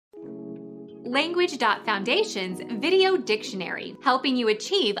Language.Foundation's Video Dictionary, helping you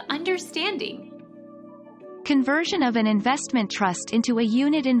achieve understanding. Conversion of an investment trust into a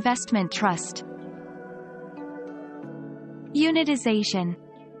unit investment trust. Unitization.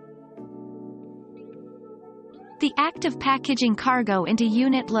 The act of packaging cargo into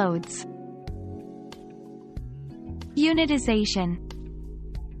unit loads. Unitization.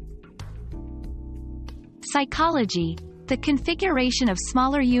 Psychology. The configuration of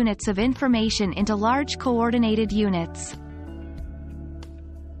smaller units of information into large coordinated units.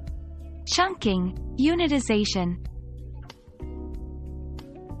 Chunking, unitization.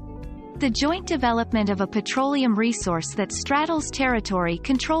 The joint development of a petroleum resource that straddles territory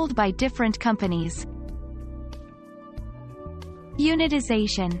controlled by different companies.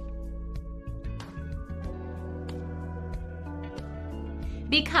 Unitization.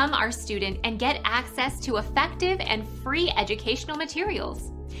 Become our student and get access to effective and free educational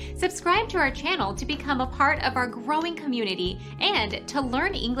materials. Subscribe to our channel to become a part of our growing community and to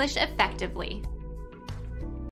learn English effectively.